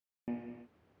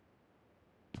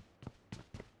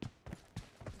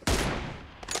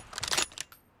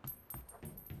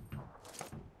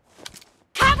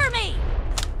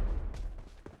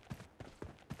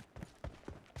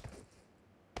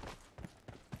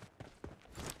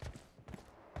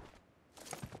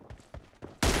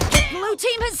Blue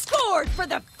team has scored for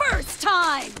the first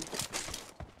time!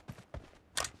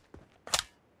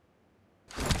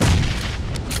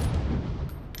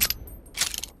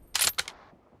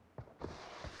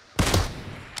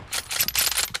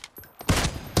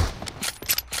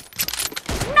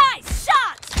 Nice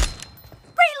shot!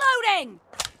 Reloading!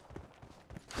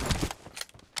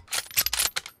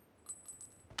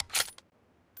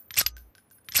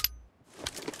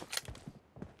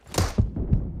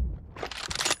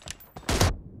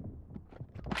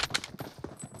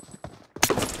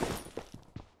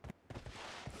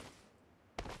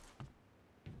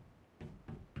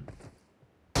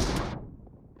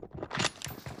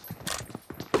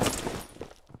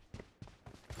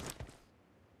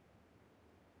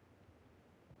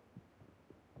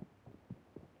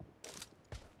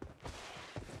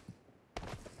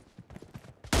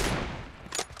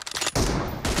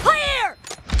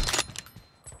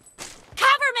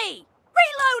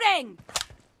 Reloading!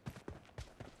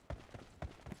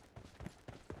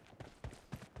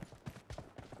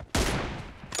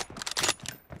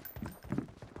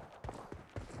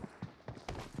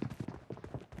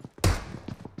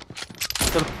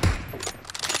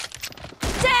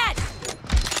 Dead!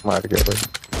 मार गया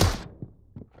भाई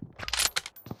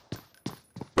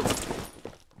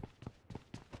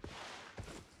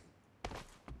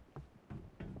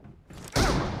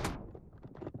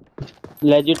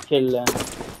legit खेल रहे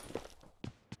हैं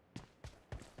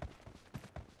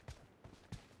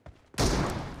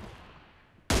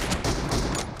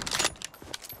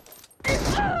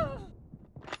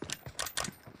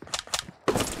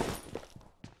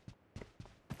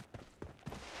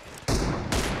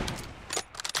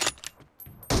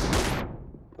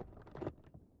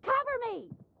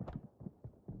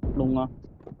लूंगा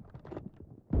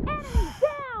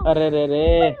अरे रे रे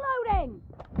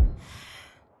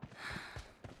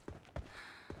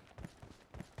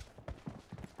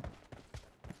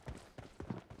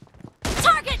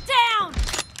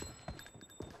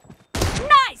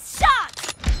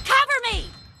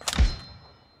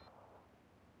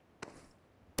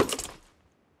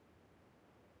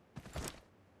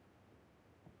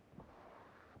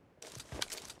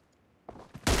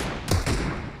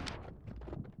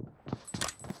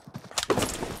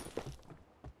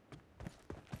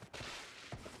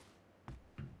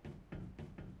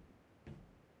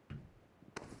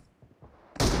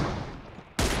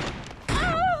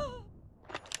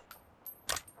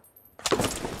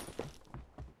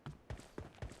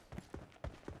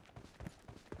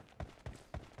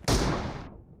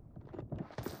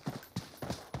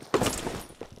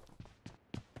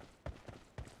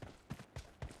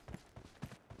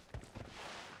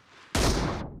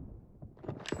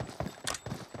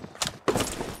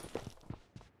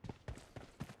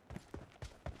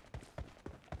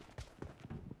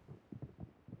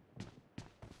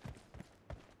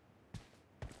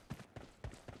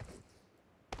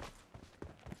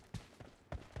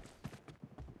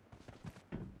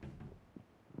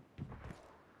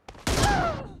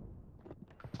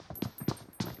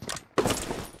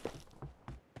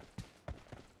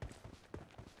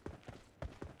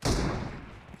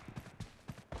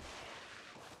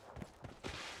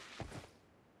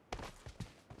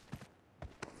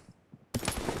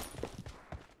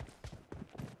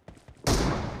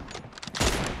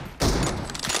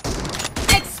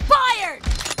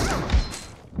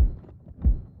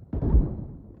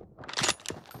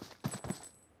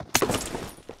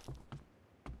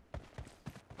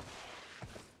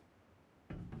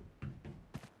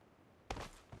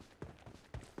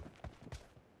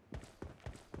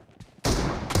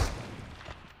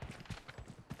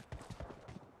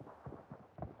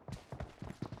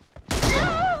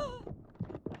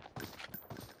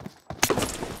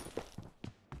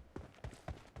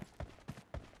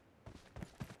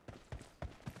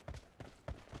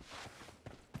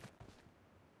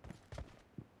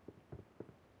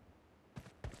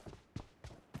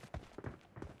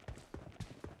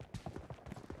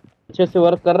अच्छे से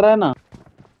वर्क कर रहा है ना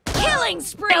Killing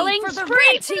spree for the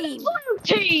red team.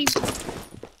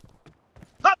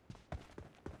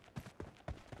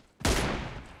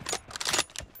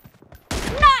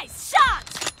 Nice shot.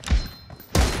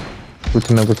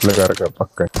 कुछ ना कुछ लगा रखा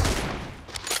पक्का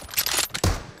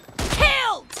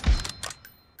Killed.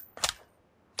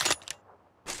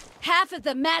 Half of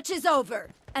the match is over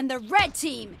and the red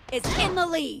team is in the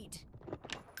lead.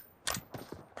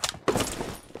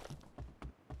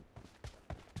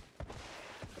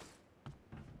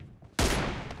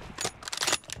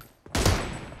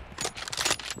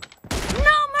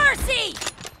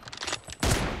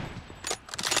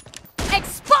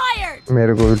 Expired! fired!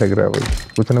 मेरे को भी लग रहा है भाई,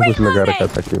 कुछ ना कुछ लगा रखा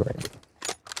था कि भाई।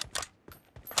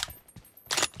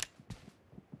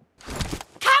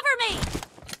 Cover me!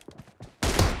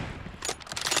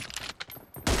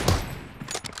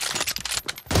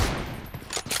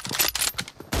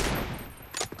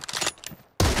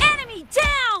 Enemy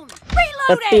down! 30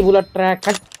 Reloading! Bullet track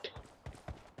cut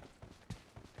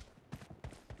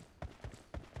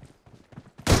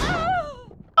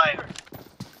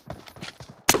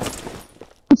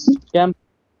camp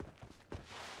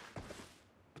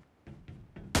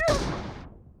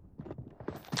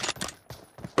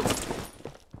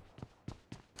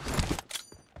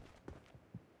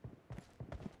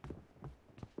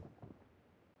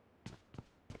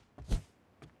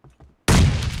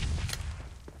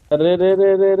अरे रे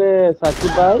रे रे रे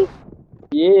साकिब भाई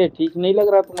ये ठीक नहीं लग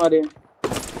रहा तुम्हारे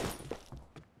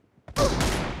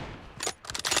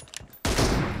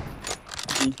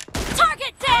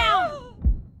Target down!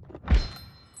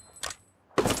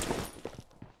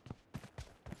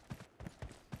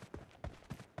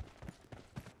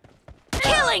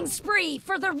 Killing spree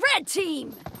for the red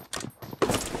team!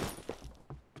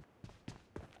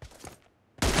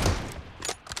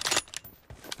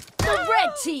 The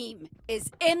red team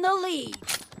is in the lead.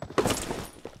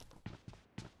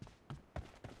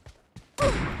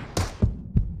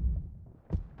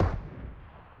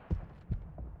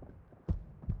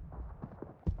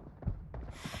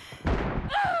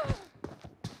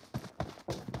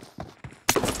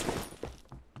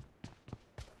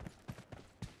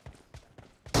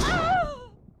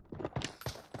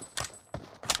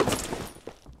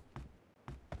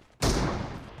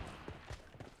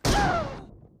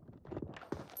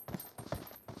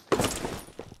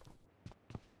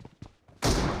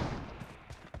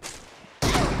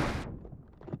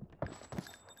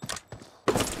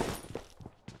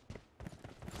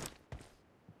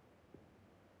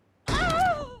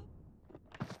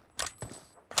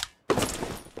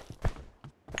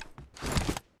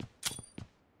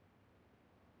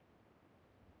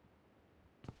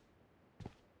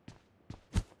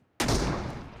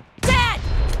 Dead!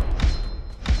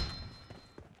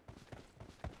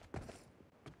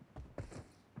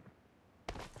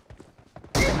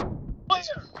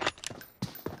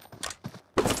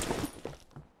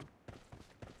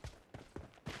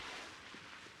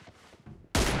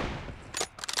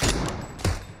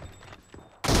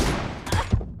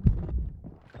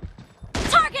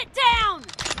 Target down!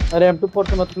 अरे M24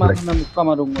 से मत मार मैं मुक्का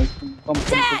मारूंगा इसको मुक्का मारूंगा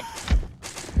Dead!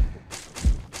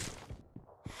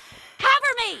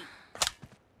 Cover me!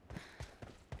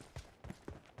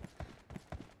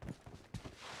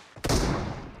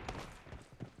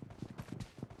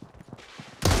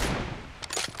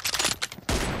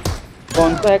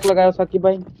 कौन सा हैक लगाया साकिब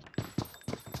भाई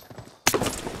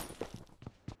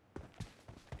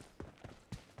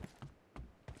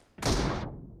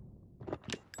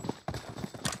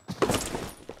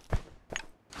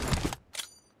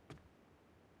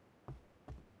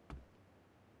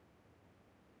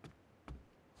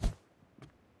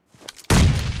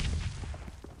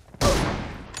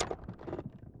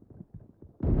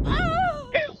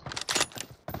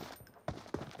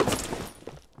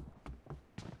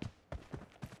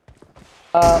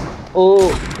ओ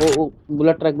ओ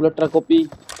बुलेट ट्रैक ओपी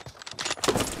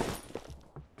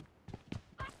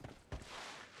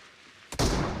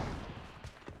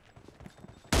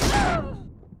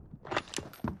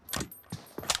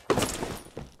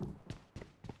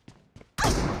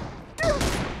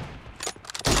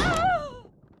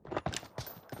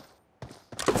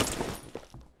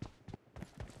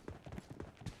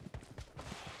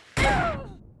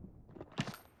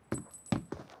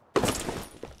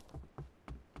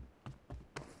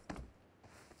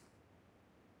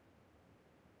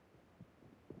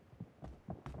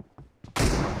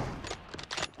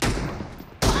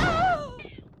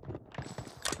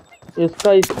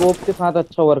इसका स्कोप के साथ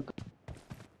अच्छा work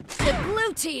The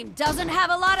blue team doesn't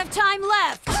have a lot of time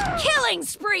left. Killing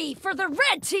spree for the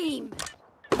red team.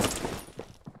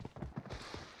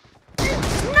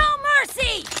 No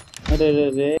mercy. अरे रे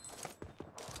रे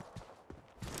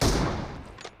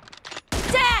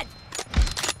Dead.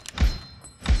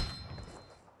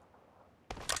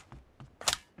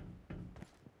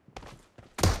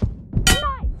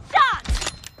 Nice shot.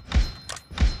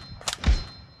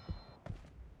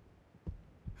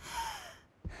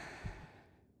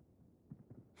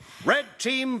 Red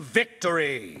team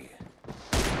victory!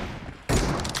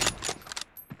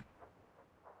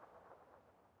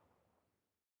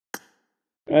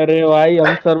 अरे भाई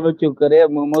हम सर्व क्यों करे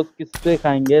मोमोज किससे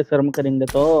खाएंगे शर्म करेंगे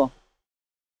तो